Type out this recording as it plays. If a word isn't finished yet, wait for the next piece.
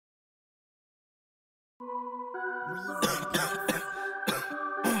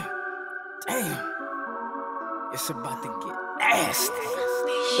Damn, it's about to get nasty.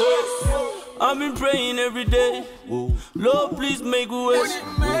 I've been praying every day. Lord, please make a way.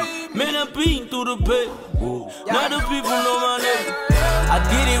 Man, I've been through the pain. Now the people know my name. I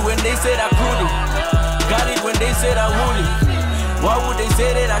did it when they said I couldn't. Got it when they said I wouldn't. Why would they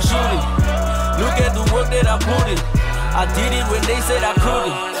say that I shouldn't? Look at the work that I put in. I did it when they said I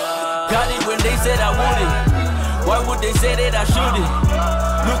couldn't. Got it when they said I wouldn't. Why would they say that I shouldn't?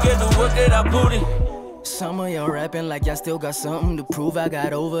 Look at the work that I put in. Some of y'all rapping like y'all still got something to prove. I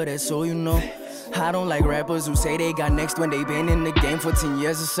got over that, so you know. I don't like rappers who say they got next when they been in the game for 10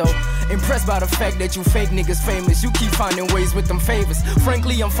 years or so. Impressed by the fact that you fake niggas famous. You keep finding ways with them favors.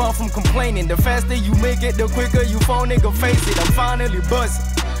 Frankly, I'm far from complaining. The faster you make it, the quicker you fall, nigga, face it. I'm finally buzzing.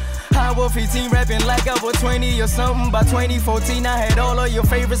 I was 15 rapping like I was 20 or something. By 2014 I had all of your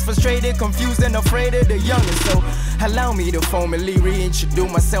favorites frustrated, confused and afraid of the youngest. So allow me to formally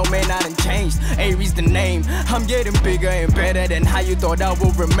reintroduce myself, man, I done changed. A-Reece the name. I'm getting bigger and better than how you thought I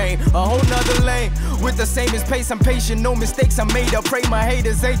would remain. A whole nother lane, with the same pace, I'm patient, no mistakes I made. I pray my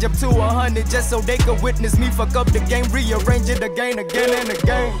haters age up to 100 just so they could witness me fuck up the game, rearrange it again and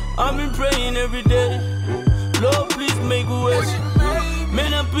again. I've been praying every day. Lord, please make a way.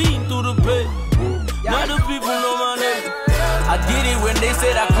 Man, I've been through the pain. Now the people know my name. I did it when they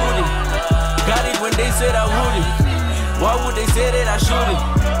said I couldn't. Got it when they said I wouldn't. Why would they say that I shouldn't?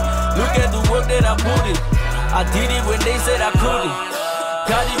 Look at the work that I put in. I did it when they said I couldn't.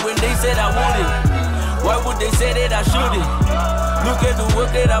 Got it when they said I wouldn't. Why would they say that I shouldn't? Look at the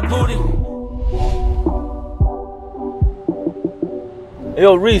work that I put in.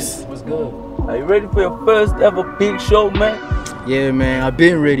 Yo, Reece. What's good? Are you ready for your first ever big show, man? Yeah, man, I've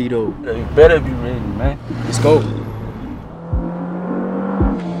been ready though. You better be ready, man. Let's go.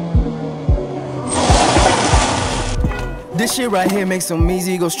 This shit right here makes them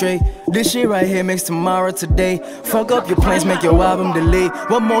easy go straight. This shit right here makes tomorrow today. Fuck up your plans, make your album delay.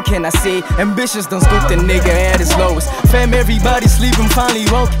 What more can I say? Ambitious done scoop the nigga at his lowest. Fam, everybody sleeping, finally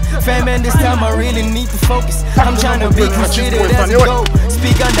woke. Fam, man, this time I really need to focus. I'm trying to be considered as a goat.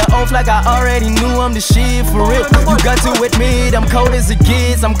 Speak under oath like I already knew I'm the shit for real. You got to admit I'm cold as a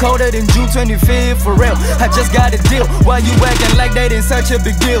kid. I'm colder than June 25th for real. I just got a deal. Why you acting like that ain't such a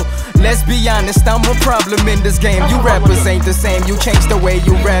big deal? Let's be honest, I'm a problem in this game. You rappers ain't the same, you changed the way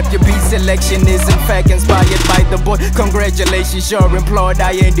you rap. Your beat selection is in fact inspired by the boy. Congratulations, you're employed,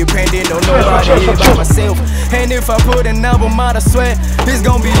 I ain't dependent on nobody here by myself. And if I put an album out, I swear it's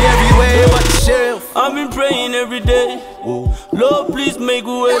gonna be everywhere but the shelf. I've been praying every day. Lord, please make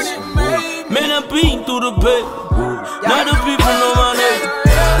a way. Man, I've been through the pain. Now the people know my name.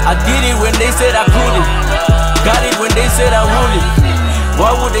 I did it when they said I couldn't. Got it when they said I wouldn't.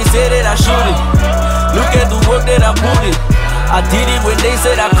 Why would they say that I shouldn't? Look at the work that I put in. I did it when they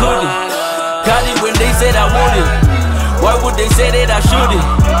said I couldn't. Got it when they said I wouldn't. Why would they say that I shouldn't?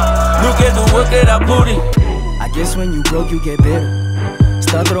 Look at the work that I put in. I guess when you broke, you get better.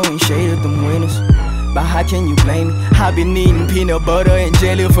 Start throwing shade at them winners. But how can you blame me? I've been eating peanut butter and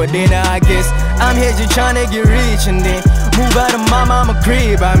jelly for dinner, I guess. I'm here just trying to get rich and then move out of my mama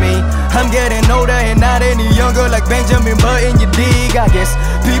crib, I mean. I'm getting older and not any younger like Benjamin Button, you dig, I guess.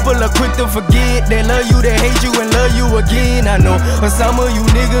 People are quick to forget. They love you, they hate you, and love you again, I know. But some of you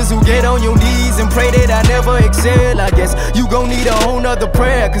niggas who get on your knees and pray that I never excel, I guess. You gon' need a whole nother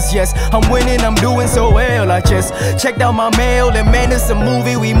prayer, cause yes, I'm winning, I'm doing so well. I just checked out my mail and man, it's a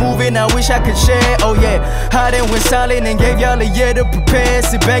movie, we moving, I wish I could share. Oh yeah, I done went silent and gave y'all a year to prepare.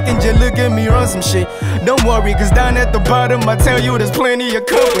 Sit back and just look at me run some shit. Don't worry, cause down at the bottom I tell you there's plenty of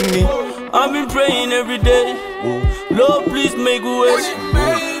company. I've been praying every day. Lord, please make a way.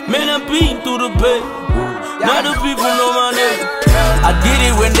 Man, I've been through the pain. Now the people know my name. I did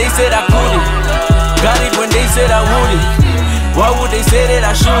it when they said I couldn't. Got it when they said I wouldn't. Why would they say that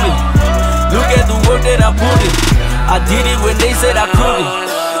I shouldn't? Look at the work that I put in. I did it when they said I couldn't.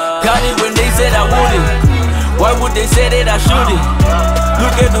 Got it when they said I wouldn't. Why would they say that I shouldn't?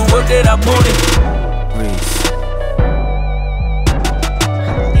 Look at the work that I put in.